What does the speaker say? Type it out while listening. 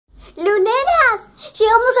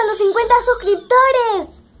¡Llegamos a los 50 suscriptores!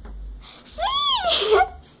 ¡Sí!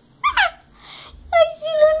 ¡Ay, sí,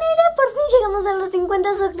 Lunera! Por fin llegamos a los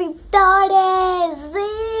 50 suscriptores.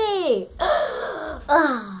 ¡Sí!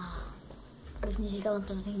 Por fin llegamos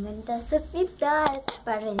a los 50 suscriptores.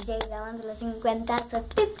 Por fin llegamos a los 50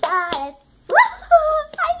 suscriptores.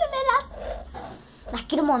 ¡Ay, Luneras! Las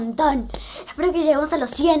quiero un montón. Espero que lleguemos a los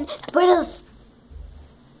 100. Después los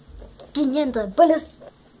 500. Después los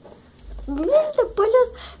 1000. Después los...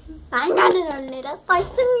 Ay, no, Luneras. Ay,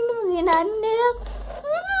 estoy muy emocionada, Luneras.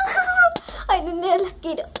 Ay, Luneras, las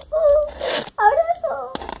quiero.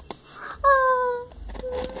 Abrazo.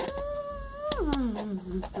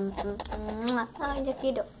 Ay, las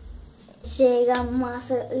quiero.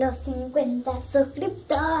 Llegamos a los 50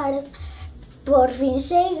 suscriptores. Por fin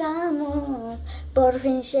llegamos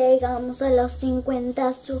a los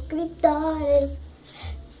 50 suscriptores.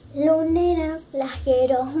 Luneras, las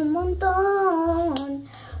quiero un montón,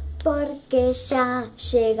 porque ya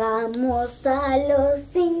llegamos a los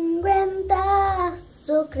 50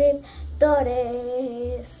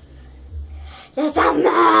 suscriptores. ¡Las amo!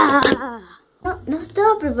 No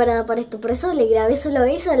estaba preparada para esto, por eso le grabé solo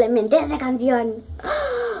eso, le inventé esa canción.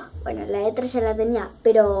 Bueno, la letra ya la tenía,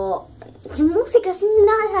 pero sin música, sin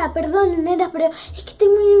nada. Perdón, Luneras, pero es que estoy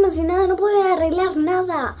muy emocionada, no puedo arreglar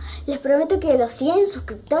nada. Les prometo que los 100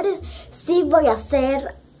 suscriptores sí voy a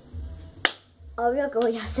hacer. Obvio que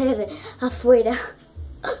voy a hacer afuera.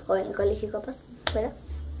 O en el colegio, capaz. Pero...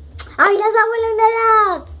 ¡ay, las amo,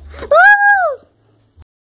 Luneras! ¡Ah!